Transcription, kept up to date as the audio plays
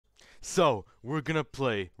So, we're gonna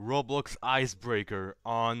play Roblox Icebreaker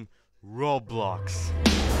on Roblox.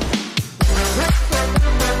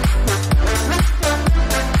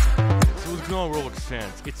 So what's going on, Roblox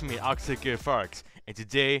fans? It's me, Firex, and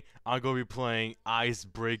today I'm gonna be playing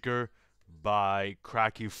Icebreaker by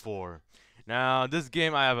Cracky4. Now, this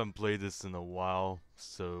game I haven't played this in a while,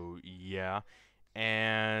 so yeah.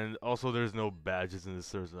 And also, there's no badges in this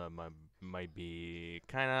server, so that might be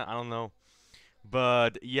kinda, I don't know.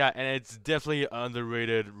 But yeah, and it's definitely an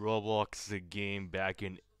underrated Roblox game back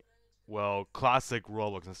in, well, classic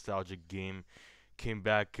Roblox nostalgic game came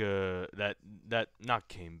back, that not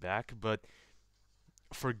came back, but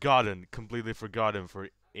forgotten, completely forgotten for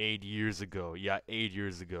 8 years ago. Yeah, 8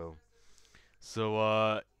 years ago.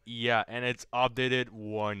 So yeah, and it's updated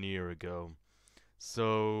 1 year ago.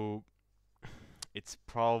 So it's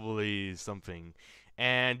probably something.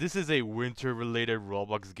 And this is a winter related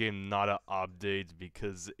Roblox game, not an update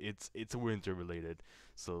because it's winter related.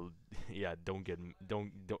 So yeah, don't get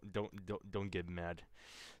mad.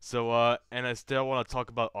 So and I still want to talk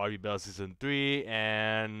about RB Battle Season 3,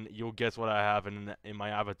 and you'll guess what I have in my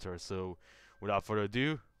avatar. So without further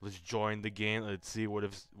ado, let's join the game. Let's see what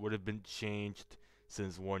have been changed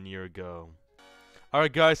since 1 year ago.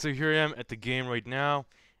 Alright guys, so here I am at the game right now,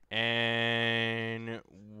 and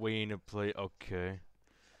waiting to play. Okay.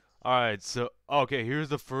 Alright, so okay, here's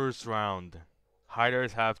the first round.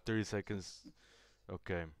 Hiders have 30 seconds.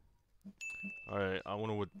 Okay. Alright, I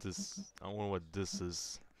wonder what this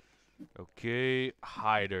is. Okay,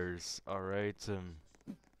 hiders. Alright,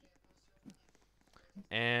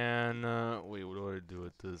 and wait, what do I do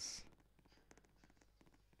with this?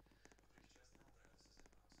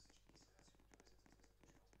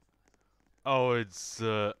 Oh, it's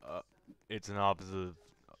an opposite.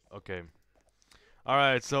 Okay.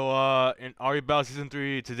 Alright, so in RE Battle Season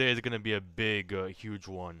 3, today is gonna be a big, huge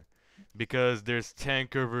one. Because there's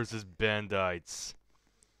Tanker versus Bandites.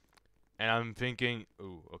 And I'm thinking,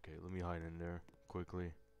 ooh, okay, let me hide in there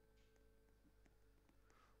quickly.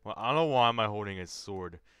 Well, I don't know why am I holding a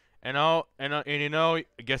sword. And you know, I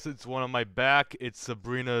guess it's one on my back. It's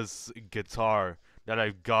Sabrina's guitar that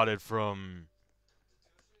I got it from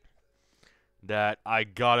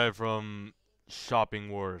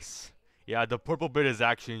Shopping Wars. Yeah, the purple bit is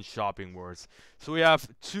actually in Shopping Wars. So we have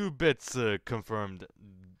 2 bits confirmed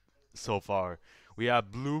so far. We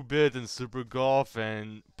have blue bit in Super Golf,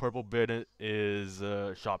 and purple bit is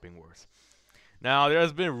Shopping Wars. Now,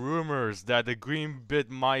 there's been rumors that the green bit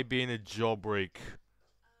might be in a jailbreak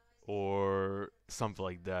or something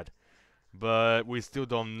like that, but we still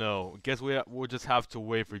don't know. Guess we'll just have to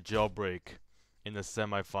wait for jailbreak in the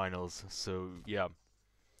semifinals. So yeah.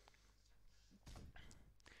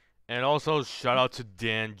 And also shout out to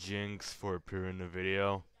Dan Jinx for appearing in the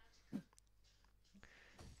video.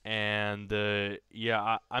 And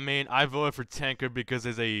yeah, I mean, I voted for Tanker because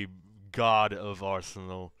he's a god of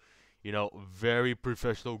Arsenal. You know, very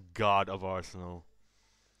professional god of Arsenal.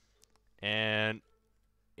 And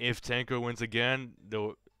if Tanker wins again,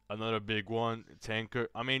 another big one. Tanker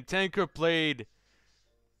played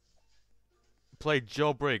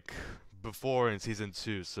Jailbreak before in season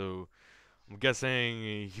 2, so I'm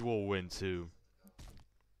guessing he will win too.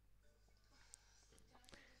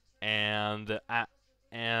 And I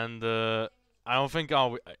don't think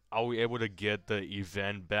I'll be able to get the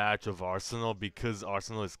event badge of Arsenal because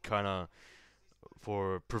Arsenal is kind of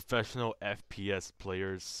for professional FPS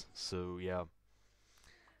players. So yeah.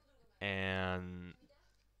 And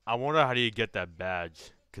I wonder how do you get that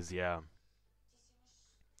badge? Cause yeah,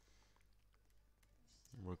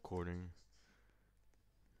 I'm recording.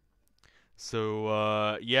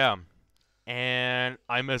 So yeah, and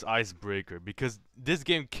I miss Icebreaker because this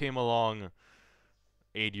game came along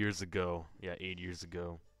 8 years ago. Yeah, 8 years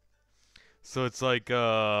ago. So it's like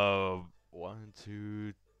 1,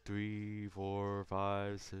 2, 3, 4,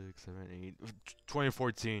 5, 6, 7, 8,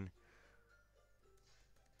 2014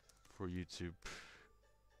 for YouTube.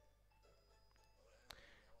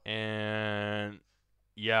 And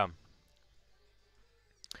yeah.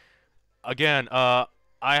 Again,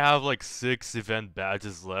 I have like 6 event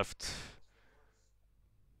badges left.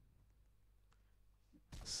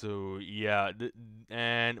 So yeah,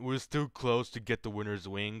 and we're still close to get the winner's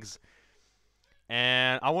wings.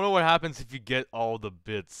 And I wonder what happens if you get all the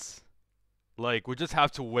bits. Like, we just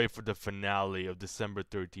have to wait for the finale of December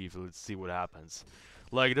 13th. Let's see what happens.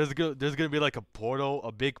 Like, there's gonna be like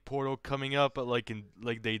a big portal coming up, like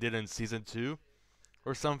they did in season 2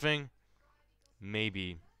 or something.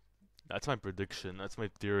 Maybe. That's my prediction. That's my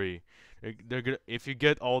theory. They're gonna, if you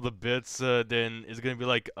get all the bits, then it's gonna be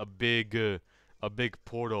like a big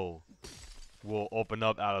portal will open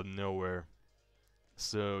up out of nowhere.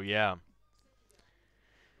 So yeah.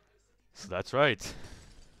 So that's right.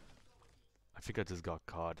 I think I just got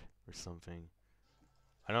caught or something.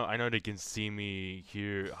 I know they can see me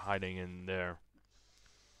here hiding in there.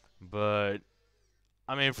 But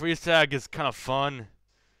I mean freeze tag is kinda fun.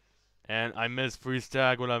 And I missed freeze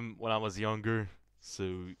tag when I was younger.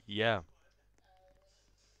 So yeah.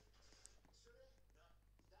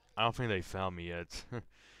 I don't think they found me yet.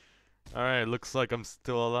 Alright, looks like I'm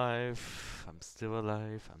still alive. I'm still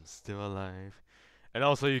alive. I'm still alive. And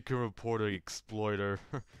also you can report an exploiter.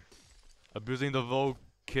 Abusing the vote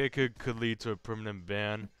kicker could lead to a permanent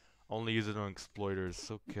ban. Only use it on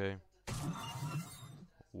exploiters. Okay.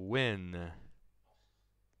 Win.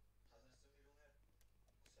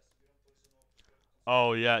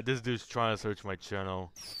 Oh yeah, this dude's trying to search my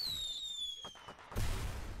channel.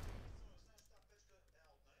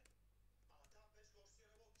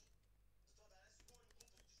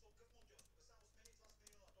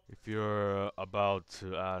 If you're about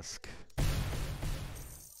to ask.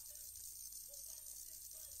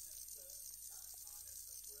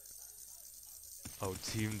 Oh,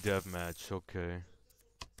 team deathmatch. Okay.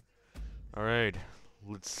 All right.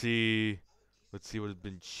 Let's see. Let's see what has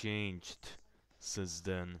been changed since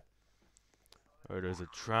then. Alright, there's a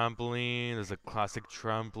trampoline. There's a classic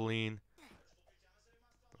trampoline.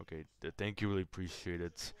 Okay, thank you. Really appreciate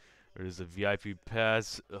it. There's a VIP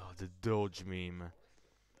pass. Oh, the Doge meme.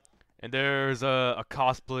 And there's a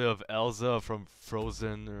cosplay of Elsa from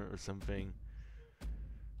Frozen or something.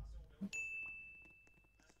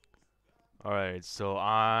 Alright, so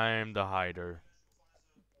I'm the hider.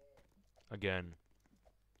 Again.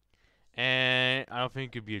 And I don't think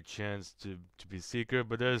it could be a chance to be secret,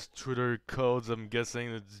 but there's Twitter codes. I'm guessing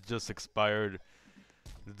it's just expired.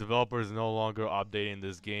 The developer is no longer updating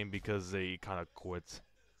this game because they kind of quit.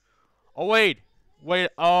 Oh wait,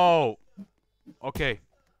 oh, okay.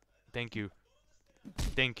 Thank you.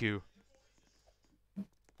 Thank you.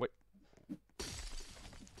 Wait.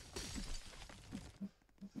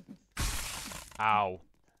 Ow.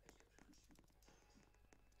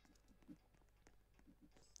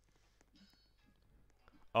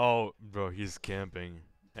 Oh, bro, he's camping.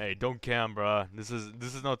 Hey, don't camp, bruh. This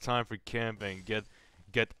is no time for camping. Get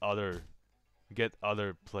other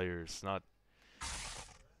players, not.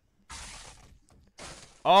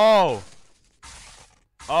 Oh.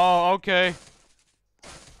 Oh, okay.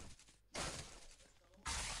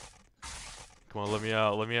 Come on, let me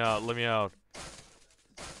out. Let me out. Let me out.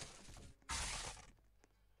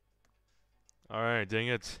 All right, dang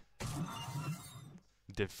it.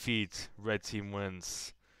 Defeat. Red team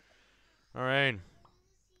wins. All right.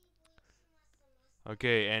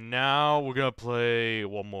 Okay, and now we're gonna play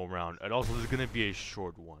one more round. And also, this is gonna be a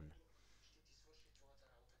short one.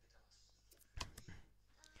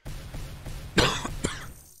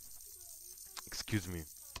 Excuse me.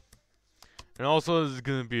 And also, this is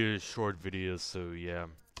gonna be a short video, so yeah.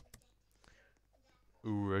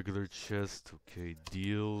 Ooh, regular chest. Okay,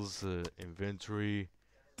 deals, inventory.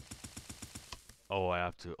 Oh, I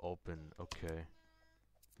have to open. Okay.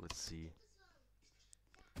 Let's see.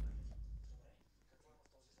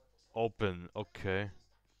 Open. Okay.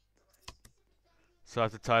 So I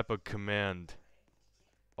have to type a command.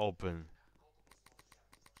 Open.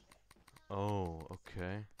 Oh,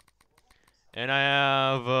 okay. And I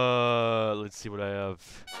have, let's see what I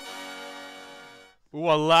have. Ooh,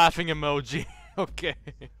 a laughing emoji. Okay.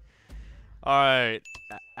 Alright.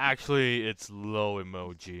 Actually, it's low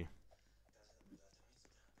emoji.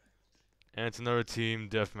 And it's another team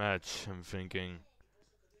deathmatch, I'm thinking.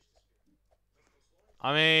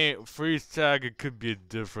 I mean, freeze tag, it could be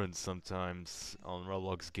different sometimes on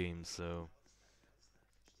Roblox games, so.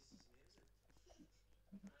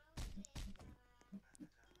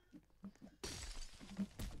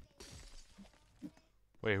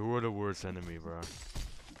 Wait, who are the worst enemy, bro?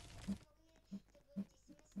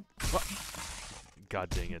 What? God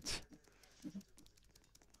dang it.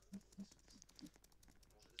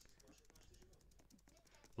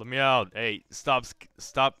 Let me out. Hey, stop.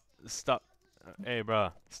 Hey,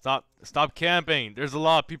 bruh. Stop camping. There's a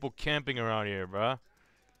lot of people camping around here, bruh.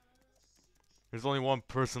 There's only one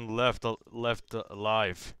person left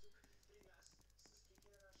alive.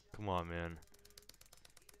 Come on, man.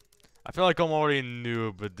 I feel like I'm already a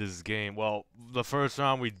noob at this game. Well, the first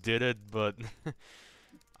round we did it, but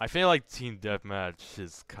I feel like Team Deathmatch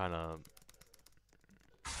is kind of.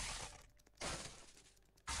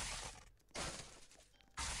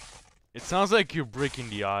 It sounds like you're breaking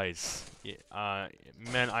the ice. Yeah,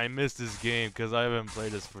 man, I missed this game because I haven't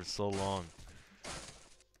played this for so long.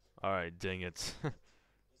 Alright, dang it.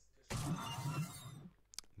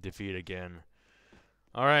 defeat again.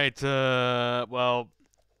 Alright, well,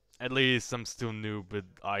 at least I'm still new with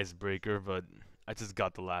Icebreaker, but I just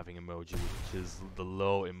got the laughing emoji, which is the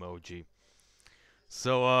low emoji.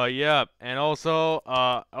 So, yeah, and also,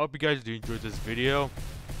 I hope you guys do enjoy this video.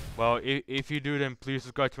 Well, if you do, then please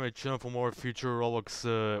subscribe to my channel for more future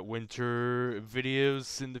Roblox winter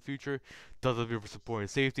videos in the future. Tell other people for support and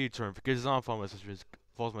safety. Turn notifications on. Follow my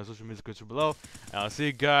social media accounts below. And I'll see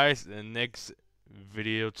you guys in the next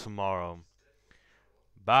video tomorrow.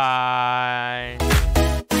 Bye.